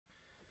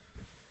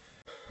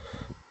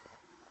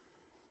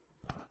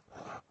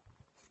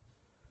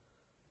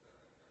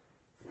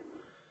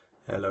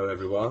Hello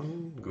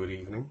everyone, good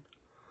evening.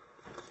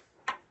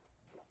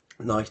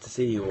 Nice to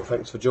see you all.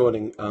 Thanks for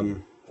joining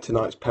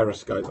tonight's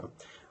Periscope.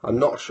 I'm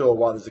not sure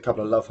why there's a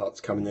couple of love hearts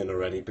coming in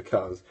already,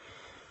 because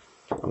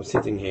I'm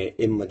sitting here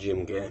in my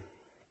gym gear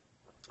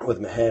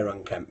with my hair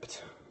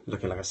unkempt,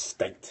 looking like a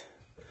state.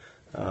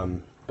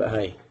 But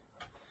hey,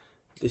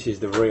 this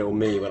is the real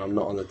me when I'm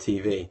not on the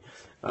TV.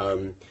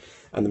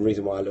 And the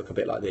reason why I look a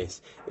bit like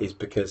this is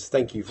because,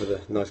 thank you for the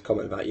nice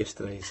comment about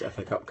yesterday's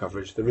FA Cup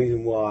coverage. The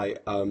reason why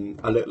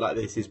I look like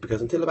this is because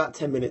until about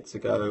 10 minutes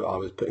ago I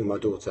was putting my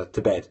daughter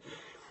to bed,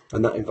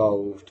 and that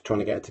involved trying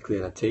to get her to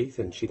clean her teeth,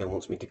 and she then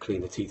wants me to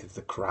clean the teeth of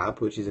the crab,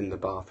 which is in the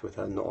bath with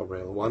her, not a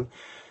real one,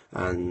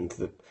 and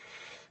the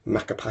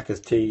Macapacca's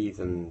teeth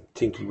and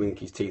Tinky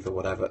Winky's teeth or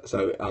whatever.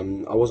 So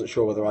I wasn't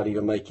sure whether I'd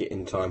even make it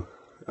in time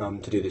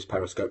to do this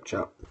Periscope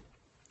chat,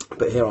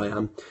 but here I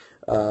am.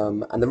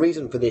 And the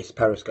reason for this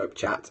Periscope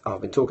chat,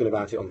 I've been talking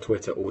about it on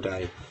Twitter all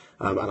day,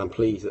 and I'm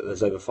pleased that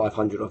there's over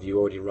 500 of you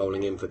already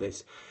rolling in for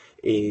this,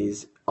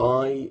 is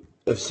I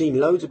have seen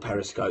loads of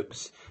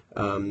Periscopes,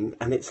 and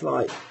it's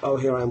like, oh,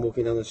 here I am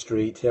walking down the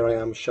street, here I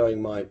am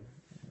showing my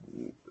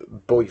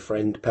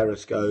boyfriend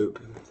Periscope,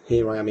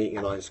 here I am eating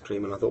an ice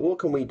cream, and I thought, what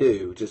can we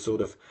do to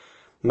sort of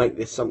make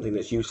this something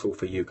that's useful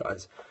for you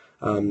guys?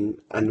 And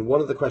one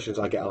of the questions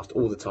I get asked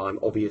all the time,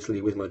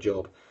 obviously with my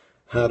job,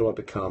 how do I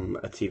become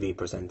a TV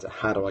presenter?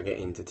 How do I get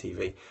into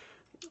TV?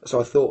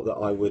 So I thought that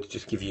I would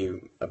just give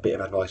you a bit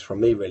of advice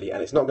from me, really.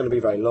 And it's not going to be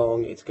very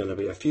long. It's going to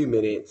be a few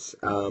minutes.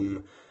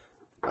 And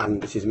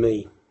this is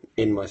me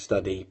in my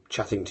study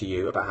chatting to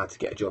you about how to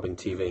get a job in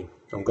TV.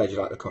 I'm glad you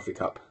like the coffee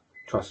cup.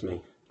 Trust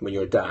me, when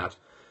you're a dad,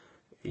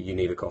 you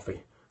need a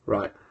coffee.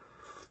 Right.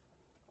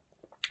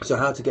 So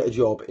how to get a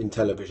job in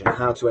television,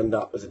 how to end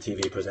up as a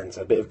TV presenter,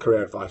 a bit of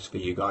career advice for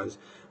you guys.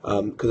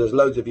 Because there's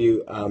loads of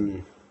you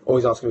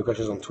always asking me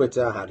questions on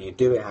Twitter. How do you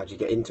do it? How do you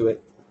get into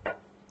it?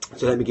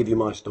 So let me give you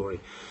my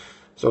story.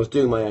 So I was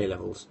doing my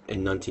A-levels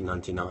in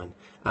 1999,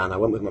 and I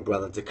went with my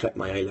brother to collect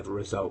my A-level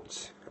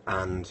results,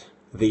 and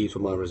these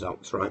were my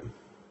results, right?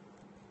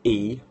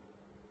 E,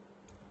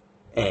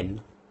 N,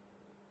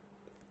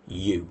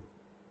 U.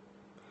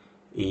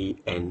 E,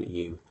 N,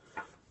 U.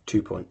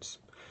 2 points.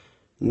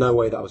 No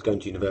way that I was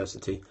going to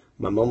university.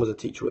 My mum was a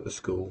teacher at the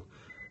school.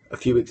 A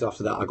few weeks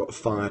after that, I got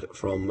fired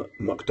from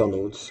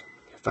McDonald's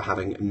for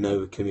having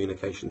no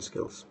communication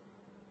skills.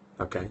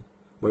 Okay,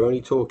 we're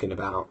only talking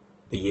about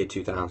the year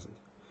 2000.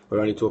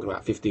 We're only talking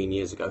about 15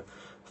 years ago.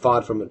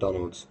 Fired from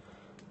McDonald's,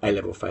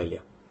 A-level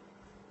failure.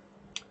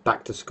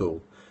 Back to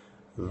school,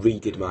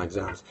 redid my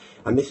exams.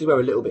 And this is where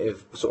a little bit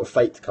of sort of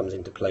fate comes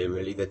into play,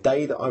 really. The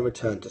day that I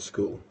returned to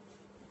school,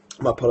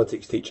 my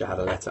politics teacher had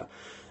a letter,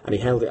 and he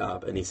held it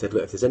up and he said,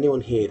 look, if there's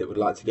anyone here that would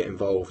like to get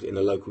involved in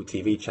a local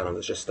TV channel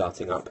that's just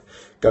starting up,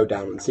 go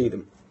down and see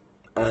them.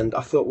 And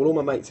I thought, well, all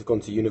my mates have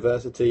gone to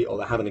university, or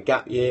they're having a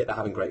gap year, they're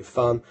having great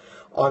fun.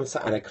 I'm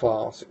sat in a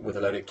class with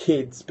a load of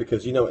kids,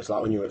 because you know what it's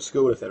like when you're at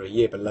school, if they're a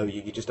year below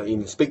you, you just don't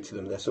even speak to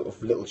them. They're sort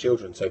of little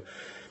children. So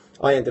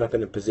I ended up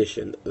in a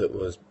position that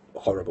was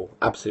horrible,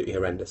 absolutely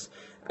horrendous.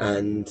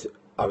 And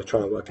I was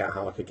trying to work out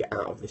how I could get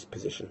out of this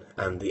position.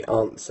 And the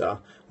answer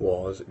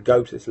was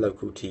go to this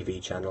local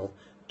TV channel,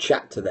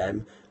 chat to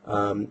them,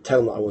 tell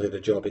them that I wanted a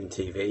job in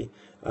TV,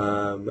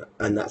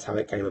 and that's how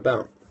it came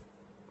about.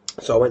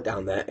 So I went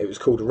down there. It was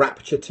called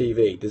Rapture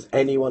TV. Does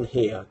anyone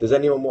here, does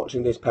anyone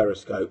watching this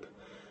Periscope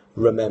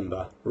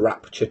remember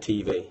Rapture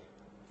TV?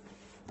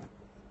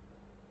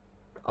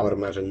 I would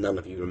imagine none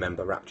of you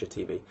remember Rapture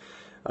TV.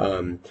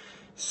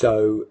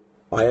 So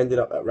I ended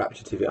up at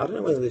Rapture TV. I don't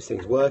know whether this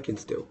thing's working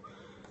still.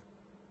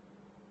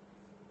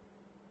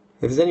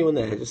 If there's anyone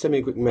there, just send me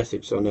a quick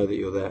message so I know that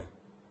you're there,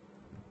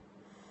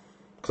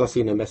 because I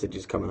see no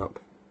messages coming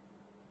up.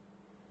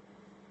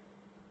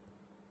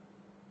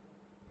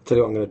 Tell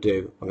you what I'm going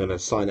to do. I'm going to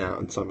sign out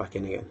and sign back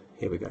in again.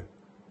 Here we go.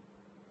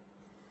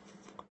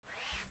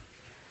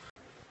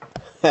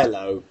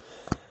 Hello.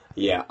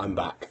 Yeah, I'm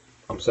back.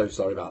 I'm so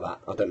sorry about that.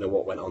 I don't know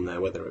what went on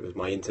there, whether it was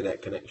my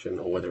internet connection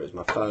or whether it was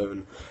my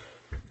phone.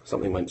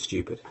 Something went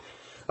stupid.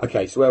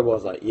 Okay, so where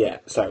was I? Yeah,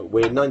 so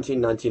we're in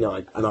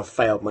 1999 and I've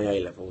failed my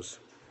A-levels,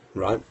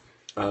 right?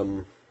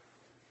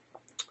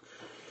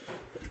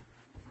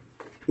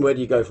 Where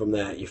do you go from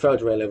there? You failed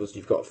your A-levels,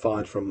 you've got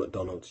fired from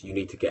McDonald's, you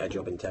need to get a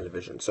job in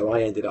television. So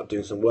I ended up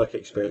doing some work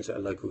experience at a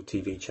local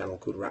TV channel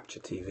called Rapture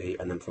TV,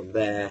 and then from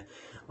there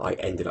I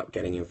ended up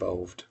getting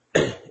involved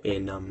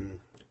in a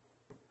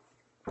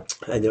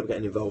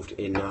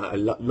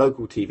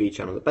local TV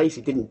channel that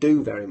basically didn't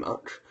do very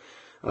much,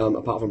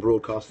 apart from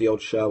broadcast the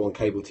odd show on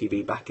cable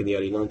TV back in the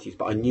early 90s.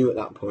 But I knew at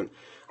that point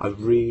I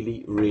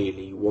really,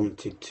 really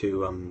wanted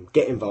to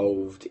get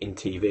involved in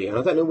TV. And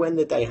I don't know when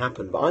the day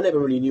happened, but I never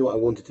really knew what I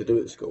wanted to do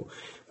at school.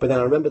 But then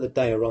I remember the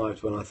day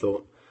arrived when I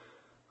thought,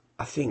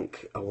 I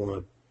think I want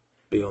to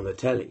be on the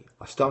telly.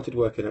 I started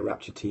working at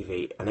Rapture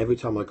TV, and every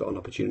time I got an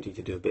opportunity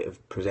to do a bit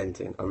of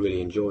presenting, I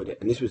really enjoyed it.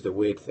 And this was the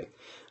weird thing.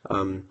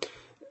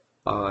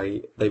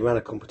 They ran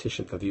a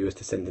competition for viewers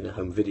to send in a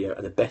home video,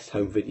 and the best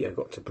home video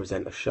got to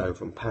present a show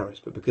from Paris.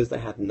 But because they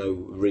had no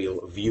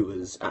real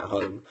viewers at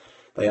home,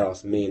 they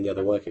asked me and the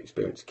other work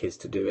experience kids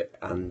to do it,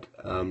 and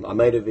I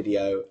made a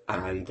video,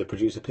 and the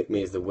producer picked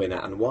me as the winner.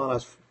 And while I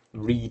was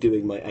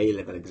redoing my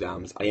A-level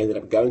exams, I ended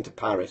up going to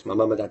Paris. My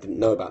mum and dad didn't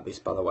know about this,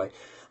 by the way.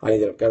 I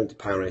ended up going to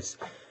Paris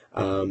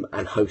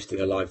and hosting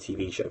a live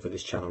TV show for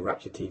this channel,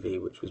 Rapture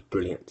TV, which was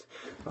brilliant.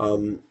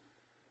 And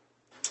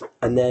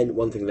then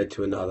one thing led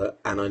to another,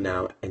 and I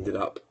now ended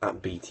up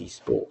at BT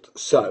Sport.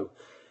 So,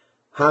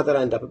 how did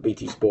I end up at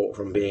BT Sport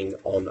from being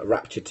on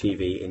Rapture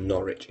TV in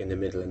Norwich, in the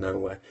middle of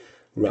nowhere?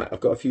 Right,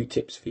 I've got a few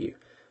tips for you.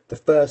 The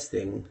first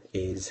thing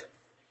is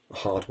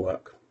hard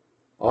work.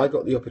 I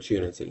got the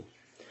opportunity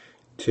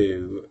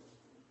to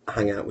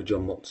hang out with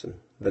John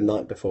Watson the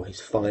night before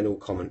his final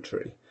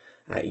commentary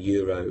at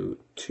Euro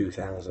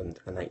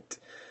 2008.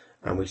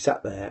 And we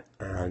sat there,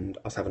 and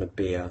I was having a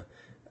beer,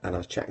 and I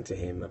was chatting to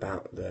him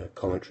about the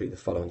commentary the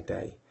following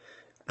day.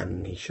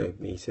 And he showed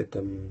me, he said,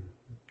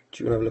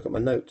 do you want to have a look at my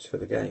notes for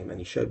the game? And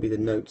he showed me the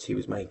notes he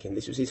was making.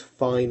 This was his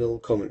final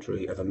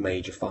commentary of a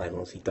major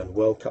finals. He'd done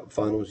World Cup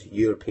finals,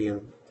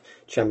 European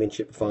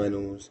Championship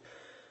finals,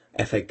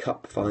 FA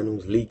Cup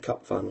finals, League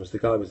Cup finals. The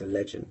guy was a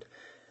legend.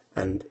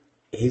 And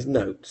his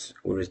notes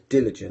were as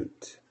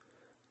diligent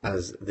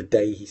as the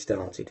day he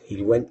started.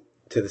 He went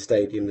to the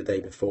stadium the day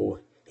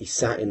before. He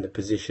sat in the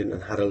position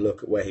and had a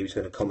look at where he was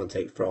going to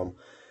commentate from,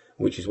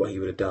 which is what he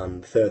would have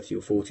done 30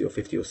 or 40 or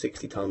 50 or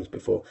 60 times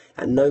before.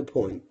 At no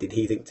point did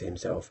he think to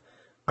himself,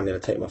 I'm going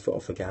to take my foot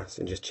off the gas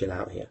and just chill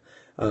out here.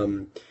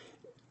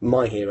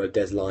 My hero,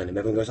 Des Lynam,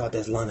 everyone goes, oh,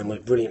 Des Lynam was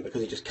brilliant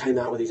because he just came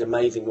out with these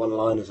amazing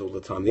one-liners all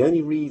the time. The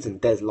only reason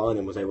Des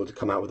Lynam was able to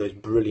come out with those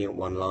brilliant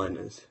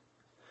one-liners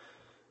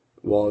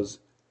was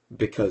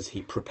because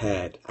he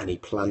prepared and he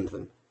planned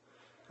them,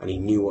 and he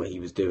knew what he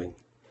was doing,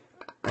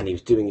 and he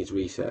was doing his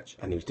research,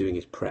 and he was doing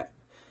his prep.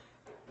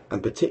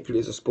 And particularly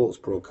as a sports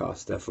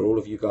broadcaster, for all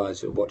of you guys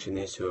who are watching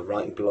this, who are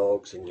writing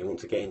blogs and you want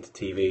to get into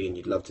TV and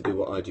you'd love to do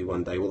what I do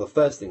one day, well, the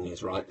first thing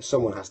is, right,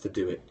 someone has to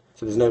do it.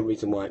 So there's no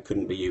reason why it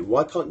couldn't be you.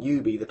 Why can't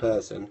you be the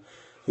person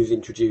who's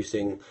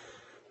introducing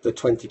the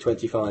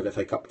 2025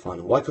 FA Cup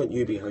final? Why can't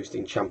you be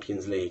hosting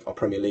Champions League or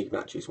Premier League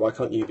matches? Why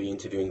can't you be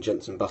interviewing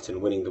Jenson Button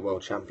winning the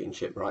World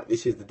Championship, right?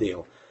 This is the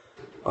deal.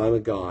 I'm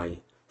a guy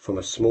from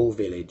a small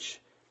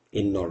village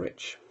in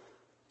Norwich.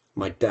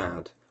 My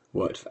dad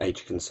worked for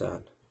Age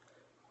Concern.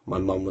 My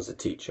mum was a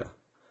teacher.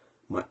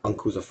 My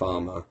uncle's a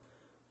farmer.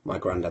 My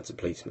granddad's a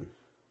policeman.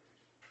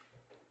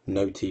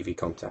 No TV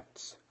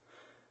contacts.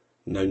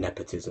 No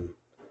nepotism.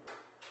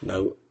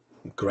 No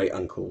great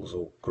uncles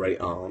or great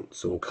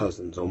aunts or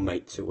cousins or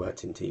mates who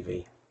worked in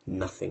TV.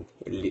 Nothing.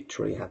 It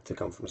literally had to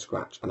come from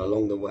scratch. And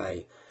along the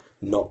way,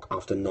 knock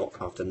after knock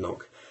after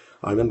knock.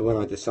 I remember when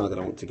I decided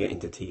I wanted to get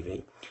into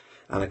TV,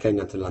 and I came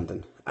down to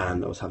London,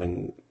 and I was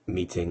having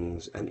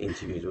meetings and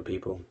interviews with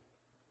people.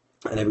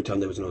 And every time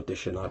there was an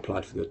audition, I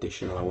applied for the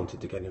audition and I wanted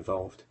to get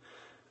involved.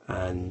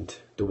 And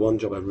the one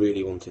job I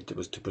really wanted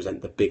was to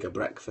present the Bigger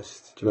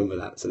Breakfast. Do you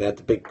remember that? So they had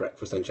the Big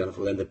Breakfast on Channel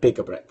 4, then the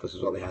Bigger Breakfast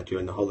was what they had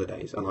during the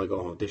holidays. And I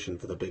got an audition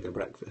for the Bigger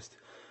Breakfast.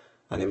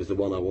 And it was the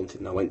one I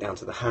wanted. And I went down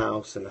to the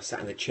house and I sat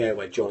in a chair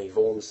where Johnny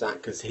Vaughan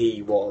sat, because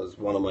he was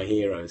one of my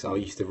heroes. I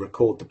used to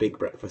record the Big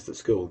Breakfast at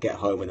school, get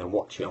home and then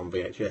watch it on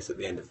VHS at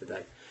the end of the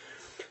day.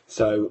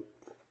 So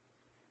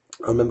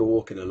I remember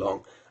walking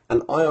along.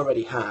 And I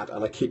already had,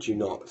 and I kid you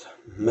not,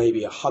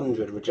 maybe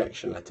 100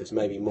 rejection letters,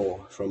 maybe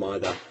more, from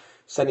either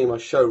sending my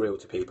show reel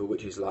to people,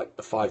 which is like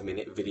a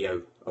 5-minute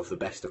video of the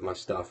best of my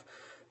stuff,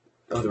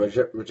 either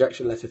a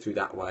rejection letter through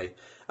that way,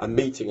 a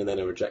meeting and then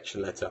a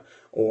rejection letter,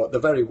 or at the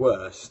very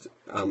worst,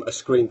 a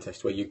screen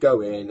test where you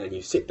go in and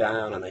you sit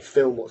down and they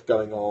film what's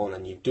going on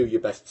and you do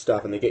your best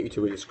stuff and they get you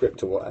to read a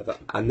script or whatever,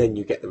 and then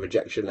you get the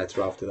rejection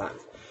letter after that.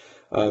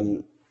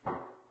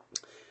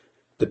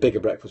 The Bigger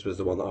Breakfast was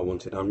the one that I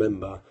wanted. I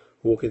remember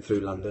walking through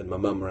London, my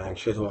mum rang,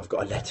 she goes, oh, I've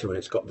got a letter and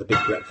it's got the Big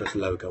Breakfast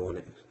logo on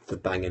it. The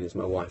banging is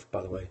my wife,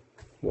 by the way,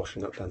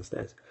 washing up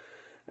downstairs.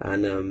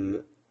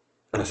 And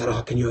I said,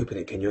 oh, can you open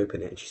it, can you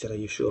open it? And she said, are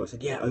you sure? I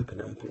said, yeah,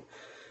 open it.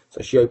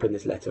 So she opened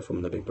this letter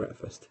from the Big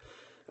Breakfast,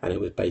 and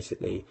it was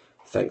basically,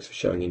 thanks for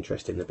showing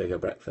interest in the Bigger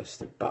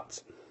Breakfast,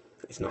 but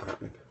it's not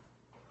happening.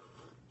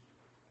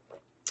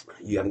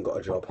 You haven't got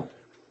a job.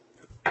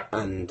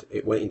 And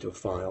it went into a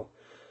file,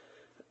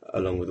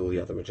 along with all the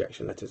other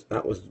rejection letters.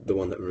 That was the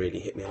one that really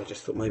hit me. I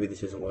just thought, maybe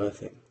this isn't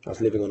worth it. I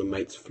was living on a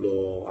mate's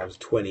floor. I was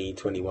 20,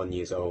 21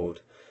 years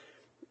old.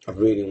 I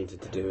really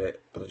wanted to do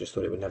it, but I just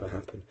thought it would never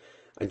happen.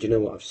 And you know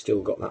what? I've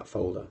still got that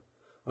folder.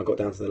 I got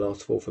down to the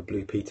last 4 for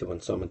Blue Peter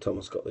when Simon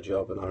Thomas got the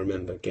job, and I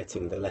remember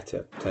getting the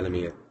letter telling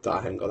me that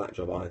I hadn't got that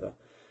job either.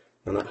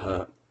 And that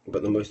hurt.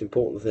 But the most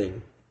important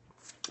thing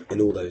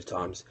in all those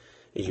times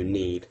is you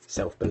need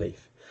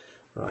self-belief.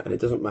 Right, and it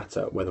doesn't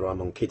matter whether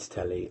I'm on kids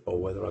telly or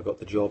whether I got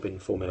the job in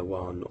Formula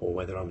 1 or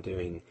whether I'm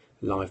doing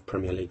live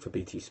Premier League for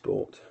BT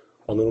Sport.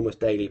 On an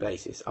almost daily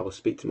basis, I will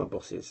speak to my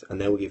bosses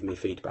and they will give me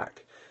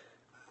feedback.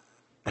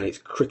 And it's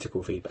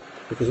critical feedback.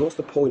 Because what's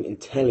the point in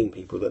telling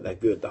people that they're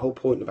good? The whole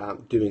point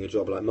about doing a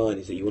job like mine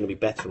is that you want to be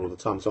better all the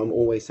time. So I'm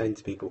always saying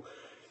to people,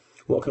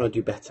 what can I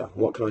do better?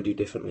 What can I do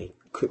differently?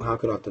 How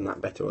could I have done that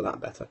better or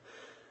that better?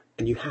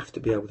 And you have to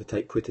be able to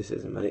take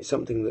criticism, and it's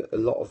something that a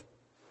lot of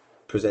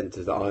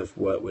presenters that I've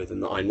worked with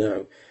and that I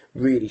know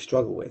really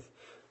struggle with.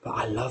 But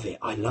I love it.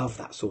 I love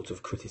that sort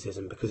of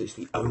criticism because it's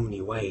the only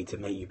way to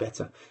make you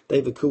better.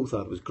 David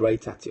Coulthard was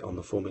great at it on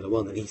the Formula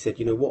One, and he said,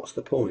 you know, what's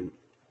the point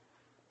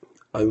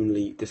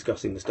only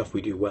discussing the stuff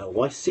we do well?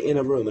 Why sit in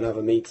a room and have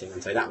a meeting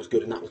and say that was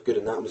good and that was good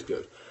and that was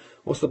good?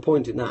 What's the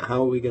point in that?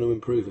 How are we going to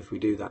improve if we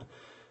do that?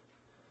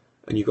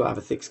 And you've got to have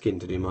a thick skin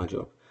to do my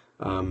job.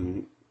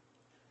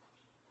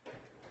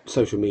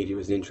 Social media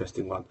is an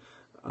interesting one.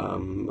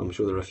 I'm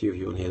sure there are a few of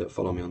you on here that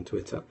follow me on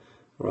Twitter.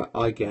 Right,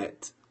 I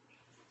get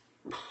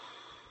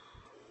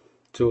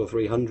 200 or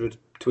 300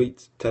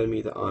 tweets telling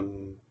me that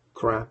I'm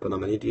crap and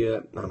I'm an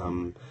idiot and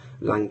I'm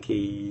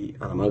lanky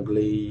and I'm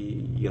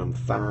ugly, you know, I'm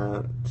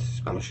fat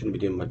and I shouldn't be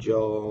doing my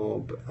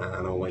job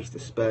and I'll waste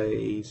of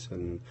space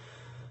and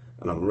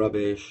I'm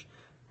rubbish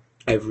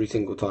every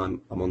single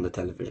time I'm on the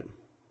television.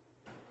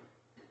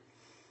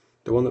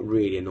 The one that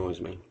really annoys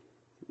me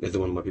is the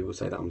one where people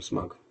say that I'm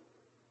smug.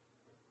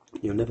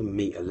 You'll never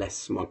meet a less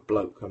smug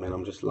bloke. I mean,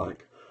 I'm just sort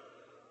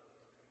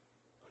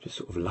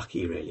of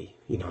lucky, really.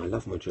 You know, I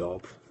love my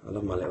job, I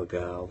love my little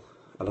girl,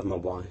 I love my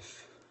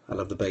wife, I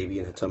love the baby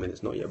in her tummy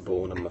that's not yet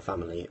born and my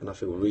family, and I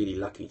feel really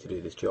lucky to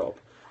do this job,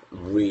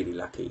 really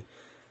lucky,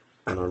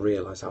 and I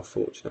realise how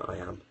fortunate I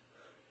am.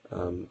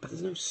 But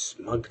there's no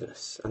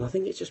smugness, and I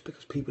think it's just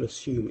because people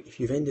assume if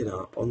you've ended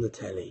up on the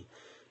telly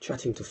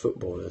chatting to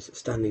footballers,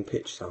 standing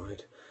pitch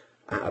side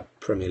at a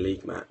Premier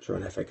League match or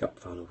an FA Cup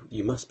final,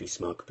 you must be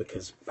smug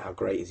because how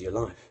great is your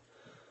life?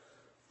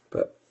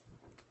 But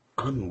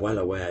I'm well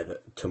aware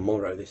that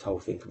tomorrow this whole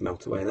thing could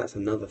melt away, and that's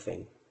another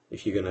thing.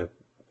 If you're going to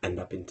end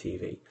up in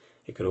TV,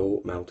 it could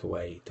all melt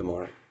away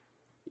tomorrow.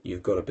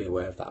 You've got to be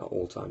aware of that at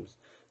all times.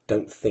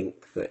 Don't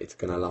think that it's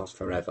going to last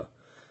forever.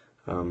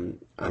 And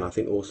I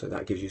think also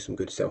that gives you some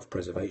good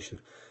self-preservation.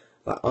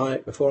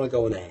 Like before I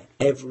go on air,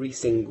 every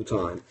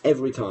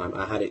time,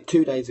 I had it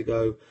 2 days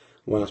ago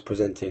when I was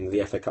presenting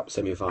the FA Cup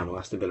semi-final,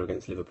 Aston Villa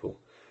against Liverpool.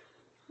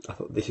 I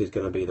thought, this is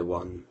going to be the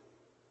one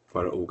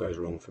where it all goes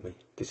wrong for me.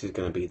 This is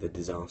going to be the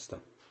disaster.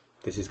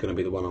 This is going to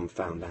be the one I'm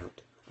found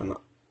out. And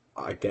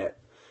I get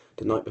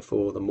the night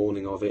before, the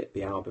morning of it,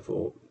 the hour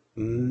before,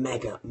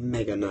 mega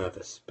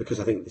nervous because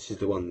I think this is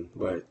the one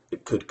where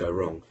it could go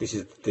wrong. This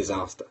is the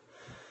disaster.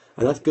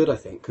 And that's good, I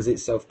think, because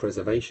it's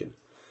self-preservation.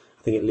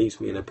 I think it leaves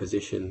me in a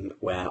position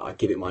where I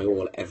give it my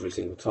all every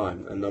single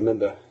time. And I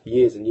remember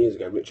years and years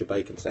ago, Richard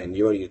Bacon saying,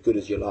 you're only as good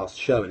as your last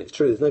show. And it's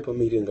true, there's no point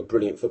me doing a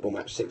brilliant football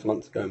match 6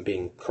 months ago and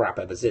being crap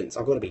ever since.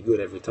 I've got to be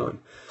good every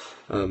time.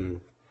 So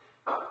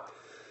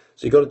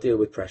you've got to deal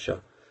with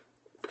pressure,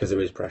 because there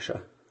is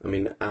pressure. I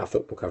mean, our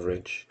football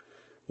coverage,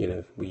 you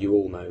know, you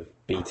all know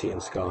BT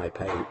and Sky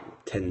pay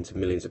tens of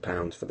millions of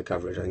pounds for the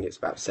coverage. I think it's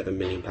about £7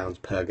 million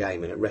per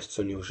game, and it rests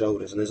on your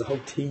shoulders. And there's a whole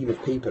team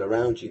of people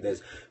around you.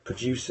 There's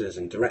producers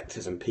and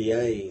directors and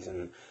PAs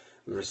and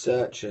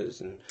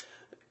researchers, and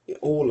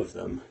all of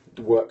them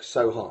work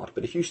so hard.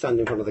 But if you stand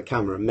in front of the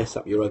camera and mess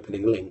up your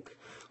opening link,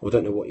 or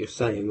don't know what you're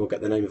saying, or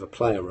get the name of a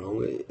player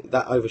wrong,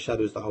 that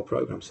overshadows the whole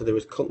programme. So there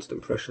is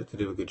constant pressure to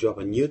do a good job,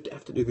 and you'd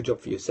have to do a good job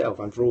for yourself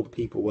and for all the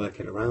people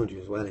working around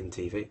you as well in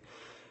TV.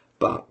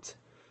 But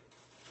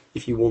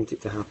if you want it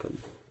to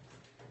happen,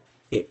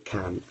 it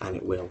can and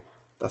it will.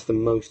 That's the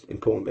most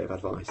important bit of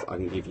advice I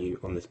can give you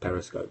on this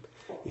Periscope.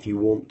 If you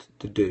want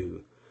to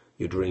do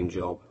your dream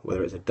job,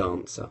 whether it's a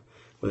dancer,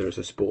 whether it's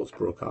a sports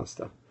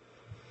broadcaster,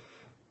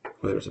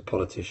 whether it's a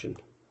politician,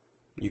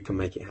 you can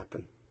make it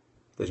happen.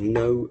 There's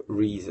no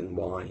reason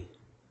why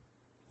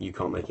you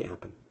can't make it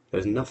happen.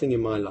 There's nothing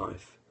in my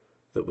life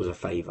that was a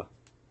favour.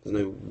 There's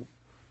no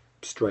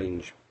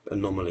strange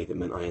anomaly that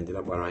meant I ended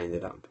up where I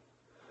ended up.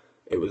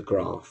 It was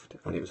graft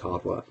and it was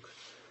hard work,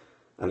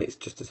 and it's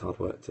just as hard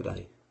work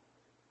today.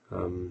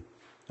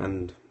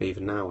 And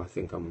even now I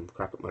think I'm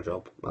crap at my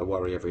job. I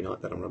worry every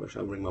night that I'm rubbish.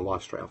 I ring my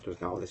wife straight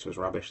afterwards now, oh, this was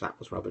rubbish, that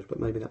was rubbish, but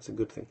maybe that's a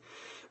good thing.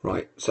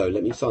 Right, so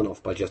let me sign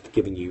off by just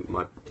giving you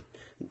my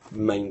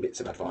main bits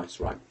of advice,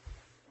 right?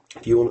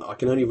 If you want, I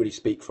can only really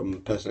speak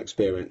from personal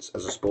experience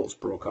as a sports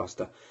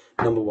broadcaster.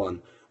 Number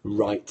one,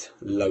 write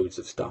loads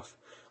of stuff.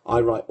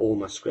 I write all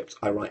my scripts.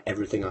 I write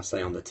everything I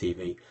say on the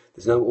TV.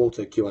 There's no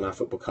auto-cue on our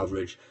football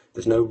coverage.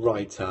 There's no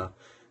writer.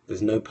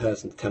 There's no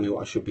person to tell me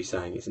what I should be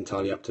saying. It's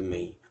entirely up to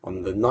me.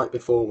 On the night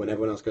before, when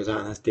everyone else goes out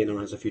and has dinner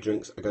and has a few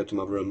drinks, I go to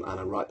my room and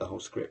I write the whole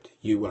script.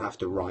 You will have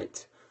to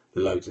write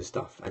loads of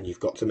stuff, and you've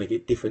got to make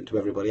it different to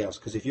everybody else.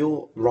 Because if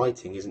your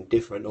writing isn't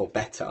different or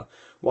better,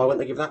 why won't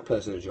they give that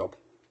person a job?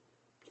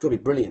 You've got to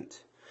be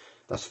brilliant.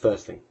 That's the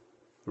first thing.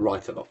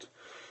 Write a lot.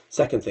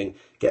 Second thing,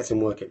 get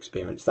some work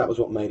experience. That was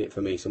what made it for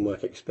me, some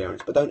work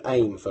experience. But don't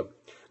aim for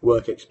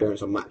work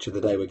experience on Match of the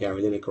Day with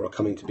Gary Lineker or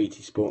coming to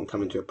BT Sport and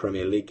coming to a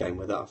Premier League game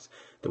with us.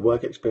 The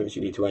work experience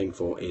you need to aim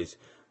for is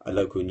a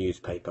local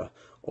newspaper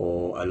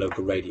or a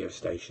local radio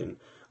station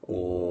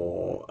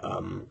or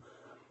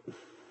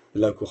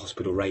local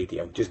hospital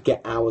radio. Just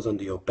get hours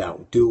under your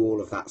belt. Do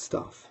all of that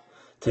stuff.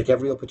 Take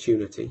every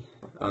opportunity,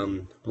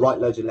 write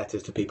loads of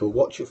letters to people,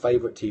 watch your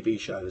favourite TV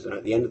shows, and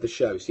at the end of the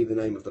show, see the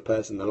name of the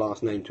person, the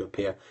last name to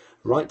appear,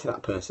 write to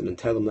that person and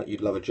tell them that you'd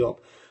love a job.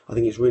 I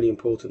think it's really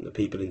important that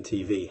people in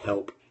TV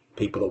help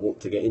people that want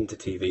to get into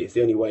TV. It's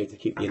the only way to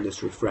keep the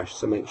industry fresh,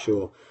 so make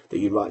sure that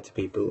you write to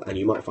people, and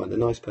you might find a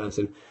nice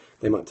person,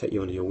 they might take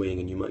you under your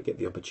wing and you might get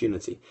the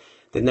opportunity.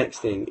 The next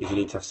thing is you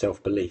need to have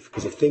self-belief,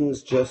 because if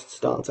things just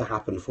start to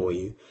happen for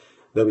you,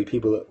 there'll be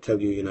people that tell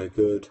you you're no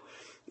good.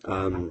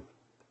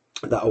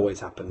 That always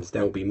happens.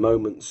 There will be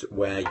moments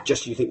where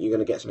just you think you're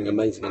going to get something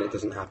amazing and it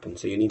doesn't happen,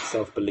 so you need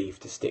self-belief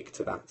to stick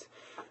to that.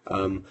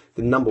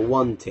 The number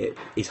one tip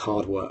is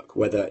hard work,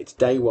 whether it's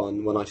day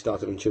one when I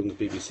started on Children's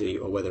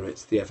BBC or whether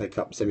it's the FA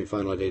Cup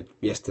semi-final I did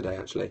yesterday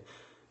actually.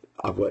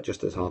 I've worked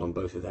just as hard on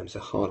both of them, so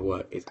hard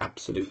work is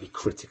absolutely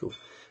critical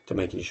to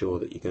making sure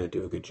that you're going to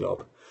do a good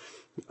job.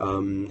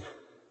 And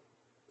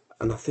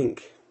I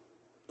think,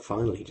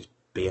 finally, just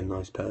be a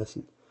nice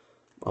person.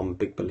 I'm a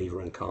big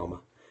believer in karma.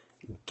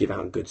 Give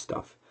out good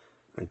stuff,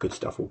 and good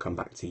stuff will come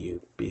back to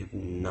you. Be a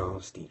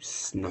nasty,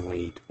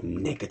 snide,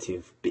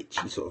 negative,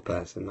 bitchy sort of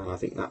person, and I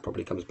think that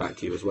probably comes back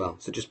to you as well.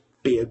 So just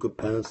be a good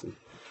person.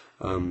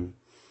 And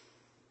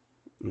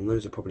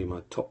those are probably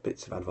my top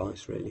bits of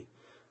advice, really.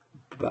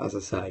 But as I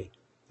say,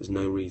 there's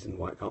no reason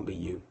why it can't be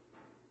you.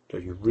 So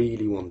if you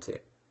really want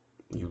it,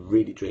 you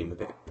really dream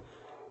of it,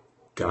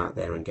 go out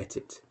there and get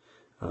it.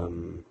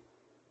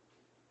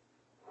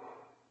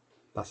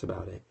 That's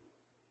about it.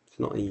 It's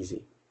not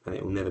easy, and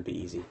it will never be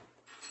easy,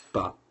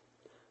 but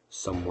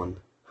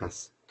someone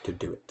has to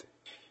do it.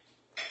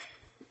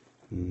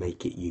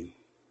 Make it you.